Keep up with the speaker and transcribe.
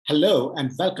Hello,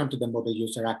 and welcome to the Mobile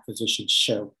User Acquisition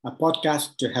Show, a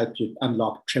podcast to help you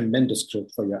unlock tremendous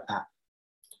growth for your app.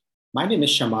 My name is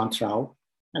Shamant Rao.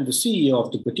 I'm the CEO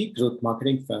of the boutique growth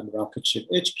marketing firm Rocketship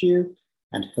HQ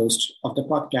and host of the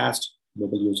podcast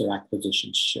Mobile User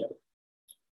Acquisition Show.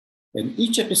 In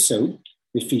each episode,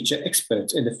 we feature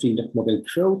experts in the field of mobile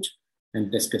growth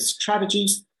and discuss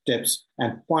strategies, tips,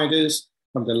 and pointers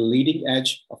from the leading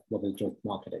edge of mobile growth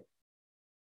marketing.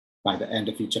 By the end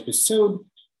of each episode,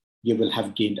 you will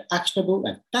have gained actionable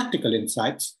and tactical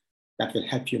insights that will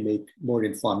help you make more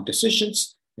informed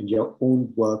decisions in your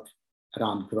own work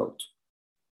around growth.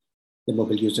 The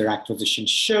Mobile User Acquisition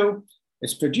Show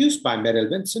is produced by Meryl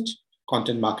Vincent,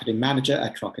 Content Marketing Manager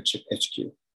at Rocketship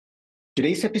HQ.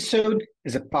 Today's episode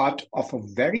is a part of a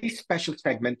very special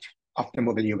segment of the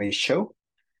Mobile UA Show,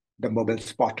 the Mobile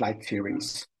Spotlight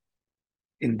Series.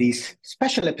 In these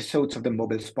special episodes of the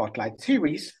Mobile Spotlight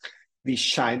Series, we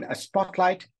shine a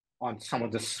spotlight on some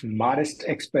of the smartest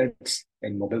experts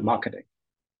in mobile marketing.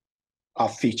 Our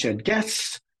featured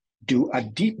guests do a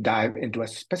deep dive into a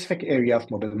specific area of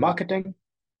mobile marketing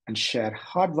and share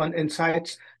hard-won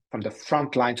insights from the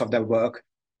front lines of their work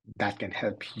that can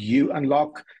help you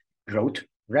unlock growth,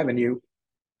 revenue,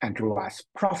 and ROAS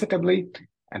profitably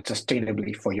and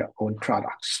sustainably for your own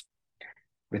products.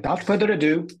 Without further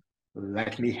ado,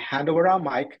 let me hand over our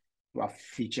mic to our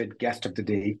featured guest of the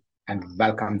day and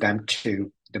welcome them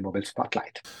to the Mobile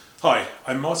Spotlight. Hi,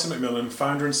 I'm Martin Macmillan,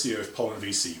 founder and CEO of Pollen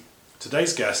VC.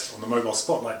 Today's guest on the Mobile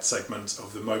Spotlight segment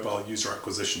of the Mobile User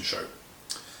Acquisition Show.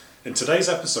 In today's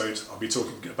episode, I'll be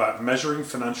talking about measuring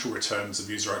financial returns of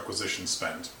user acquisition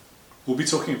spend. We'll be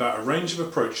talking about a range of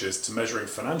approaches to measuring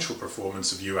financial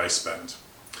performance of UA spend.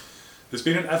 There's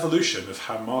been an evolution of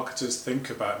how marketers think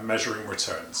about measuring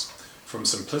returns, from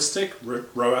simplistic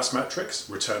ROAS metrics,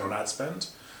 return on ad spend,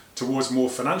 towards more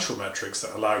financial metrics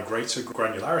that allow greater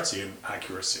granularity and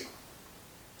accuracy.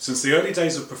 Since the early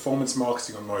days of performance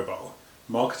marketing on mobile,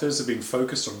 marketers have been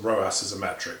focused on ROAS as a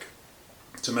metric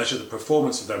to measure the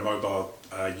performance of their mobile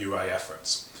UA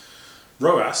efforts.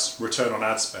 ROAS, return on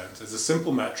ad spend, is a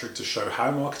simple metric to show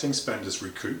how marketing spend is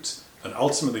recouped and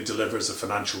ultimately delivers a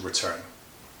financial return.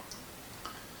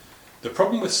 The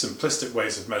problem with simplistic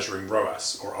ways of measuring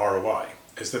ROAS, or ROI,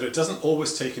 is that it doesn't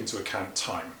always take into account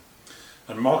time.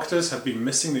 And marketers have been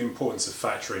missing the importance of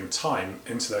factoring time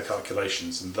into their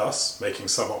calculations and thus making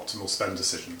suboptimal spend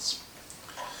decisions.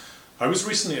 I was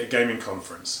recently at a gaming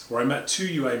conference where I met two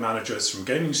UA managers from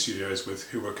gaming studios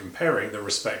who were comparing their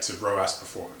respective ROAS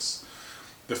performance.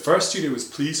 The first studio was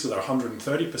pleased with our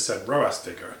 130% ROAS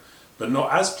figure, but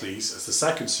not as pleased as the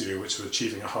second studio, which was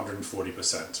achieving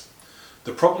 140%.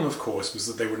 The problem, of course, was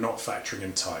that they were not factoring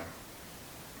in time.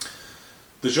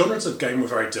 The genres of game were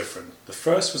very different. The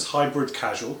first was hybrid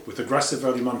casual with aggressive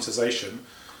early monetization,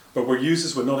 but where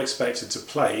users were not expected to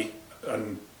play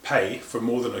and pay for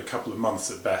more than a couple of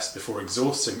months at best before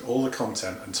exhausting all the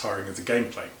content and tiring of the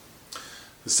gameplay.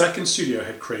 The second studio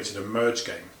had created a merge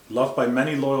game, loved by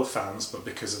many loyal fans, but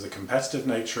because of the competitive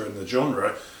nature in the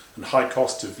genre and high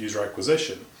cost of user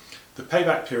acquisition, the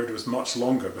payback period was much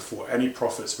longer before any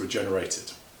profits were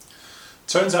generated.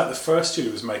 Turns out the first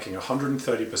studio was making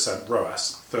 130%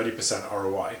 ROAS, 30%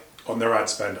 ROI, on their ad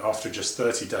spend after just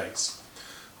 30 days,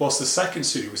 whilst the second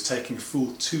studio was taking a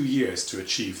full 2 years to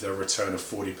achieve their return of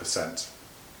 40%.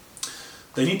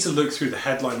 They need to look through the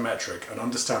headline metric and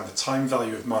understand the time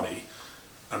value of money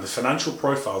and the financial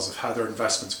profiles of how their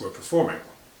investments were performing.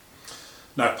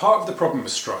 Now, part of the problem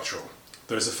is structural.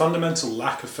 There is a fundamental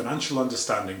lack of financial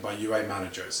understanding by UA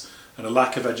managers and a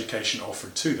lack of education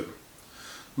offered to them.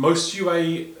 Most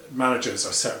UA managers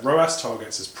are set ROAS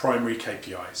targets as primary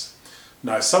KPIs.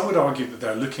 Now, some would argue that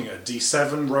they're looking at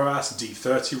D7 ROAS,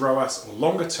 D30 ROAS, or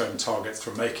longer term targets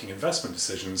for making investment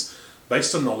decisions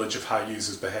based on knowledge of how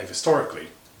users behave historically.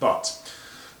 But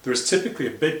there is typically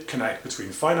a big connect between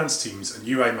finance teams and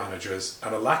UA managers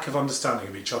and a lack of understanding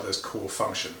of each other's core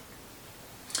function.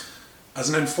 As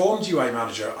an informed UA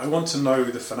manager, I want to know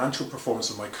the financial performance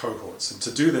of my cohorts, and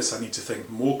to do this I need to think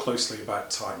more closely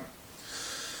about time.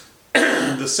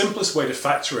 The simplest way to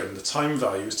factor in the time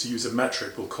value is to use a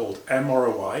metric we'll call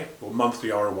MROI, or monthly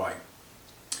ROI.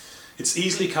 It's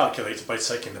easily calculated by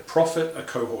taking the profit a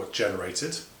cohort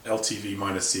generated, LTV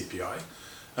minus CPI,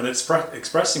 and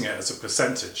expressing it as a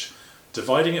percentage,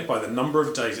 dividing it by the number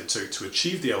of days it took to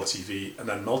achieve the LTV and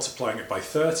then multiplying it by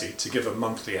 30 to give a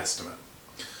monthly estimate.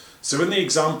 So in the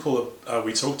example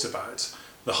we talked about,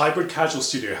 the hybrid casual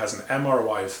studio has an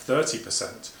MROI of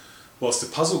 30%, whilst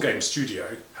the puzzle game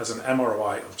studio has an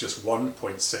MROI of just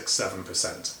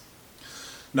 1.67%.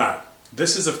 Now,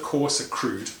 This is of course a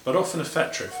crude but often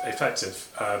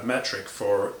effective metric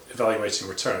for evaluating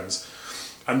returns,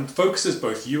 and focuses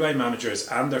both UA managers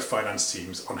and their finance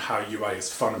teams on how UA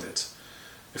is funded.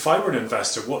 If I were an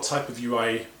investor, what type of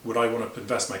UA would I want to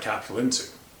invest my capital into?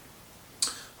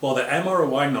 While the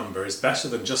MROI number is better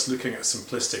than just looking at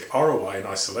simplistic ROI in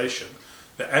isolation,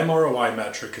 the MROI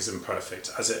metric is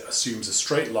imperfect as it assumes a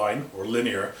straight line or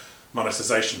linear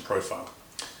monetization profile.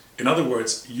 In other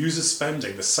words, users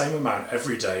spending the same amount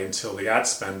every day until the ad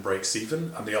spend breaks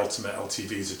even and the ultimate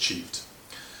LTV is achieved.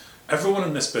 Everyone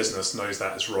in this business knows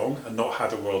that is wrong and not how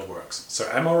the world works. So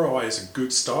MROI is a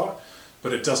good start,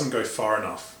 but it doesn't go far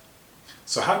enough.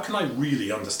 So how can I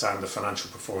really understand the financial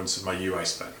performance of my UA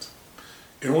spend?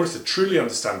 In order to truly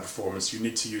understand performance, you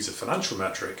need to use a financial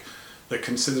metric that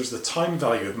considers the time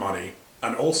value of money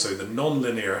and also the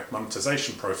non-linear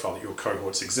monetization profile that your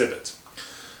cohorts exhibit.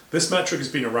 This metric has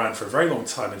been around for a very long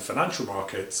time in financial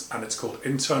markets, and it's called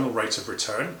internal rate of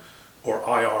return, or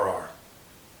IRR.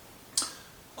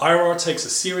 IRR takes a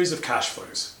series of cash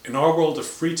flows. In our world of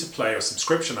free-to-play or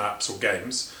subscription apps or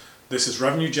games, this is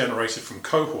revenue generated from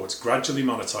cohorts gradually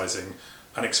monetizing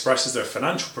and expresses their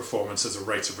financial performance as a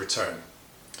rate of return.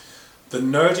 The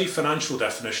nerdy financial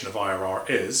definition of IRR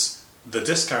is the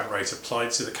discount rate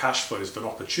applied to the cash flows of an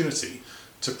opportunity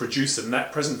to produce a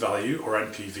net present value, or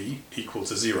NPV, equal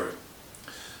to zero.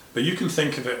 But you can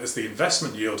think of it as the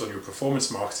investment yield on your performance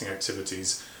marketing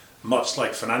activities, much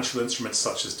like financial instruments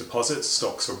such as deposits,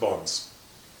 stocks, or bonds.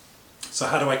 So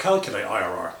how do I calculate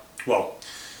IRR? Well,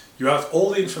 you have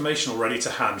all the information already to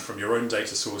hand from your own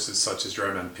data sources such as your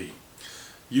MMP.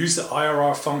 Use the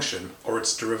IRR function or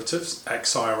its derivatives,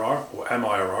 XIRR or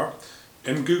MIRR,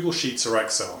 in Google Sheets or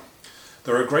Excel.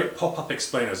 There are great pop-up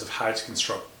explainers of how to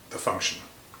construct the function.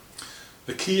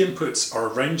 The key inputs are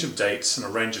a range of dates and a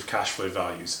range of cash flow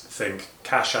values. Think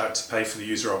cash out to pay for the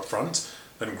user up front,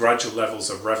 then gradual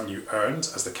levels of revenue earned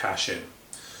as the cash in.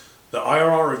 The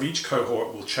IRR of each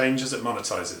cohort will change as it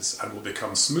monetizes and will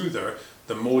become smoother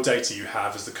the more data you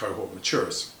have as the cohort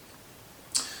matures.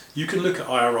 You can look at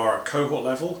IRR at cohort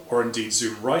level, or indeed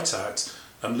zoom right out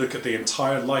and look at the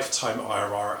entire lifetime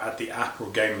IRR at the app or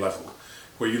game level,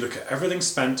 where you look at everything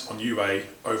spent on UA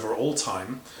over all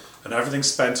time and everything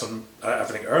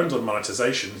earned on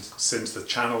monetization since the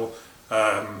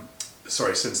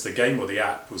since the game or the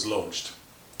app was launched.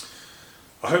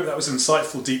 I hope that was an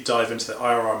insightful deep dive into the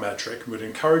IRR metric and would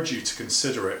encourage you to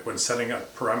consider it when setting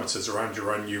up parameters around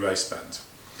your own UA spend.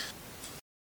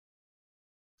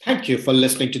 Thank you for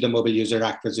listening to the Mobile User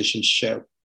Acquisition Show.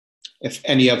 If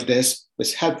any of this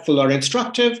was helpful or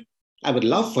instructive, I would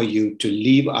love for you to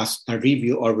leave us a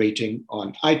review or rating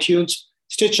on iTunes,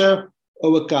 Stitcher,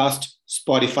 Overcast,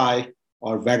 Spotify,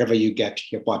 or wherever you get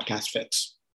your podcast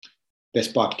fix. This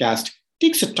podcast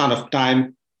takes a ton of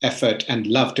time, effort, and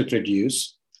love to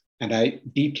produce, and I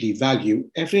deeply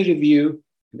value every review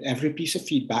and every piece of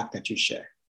feedback that you share.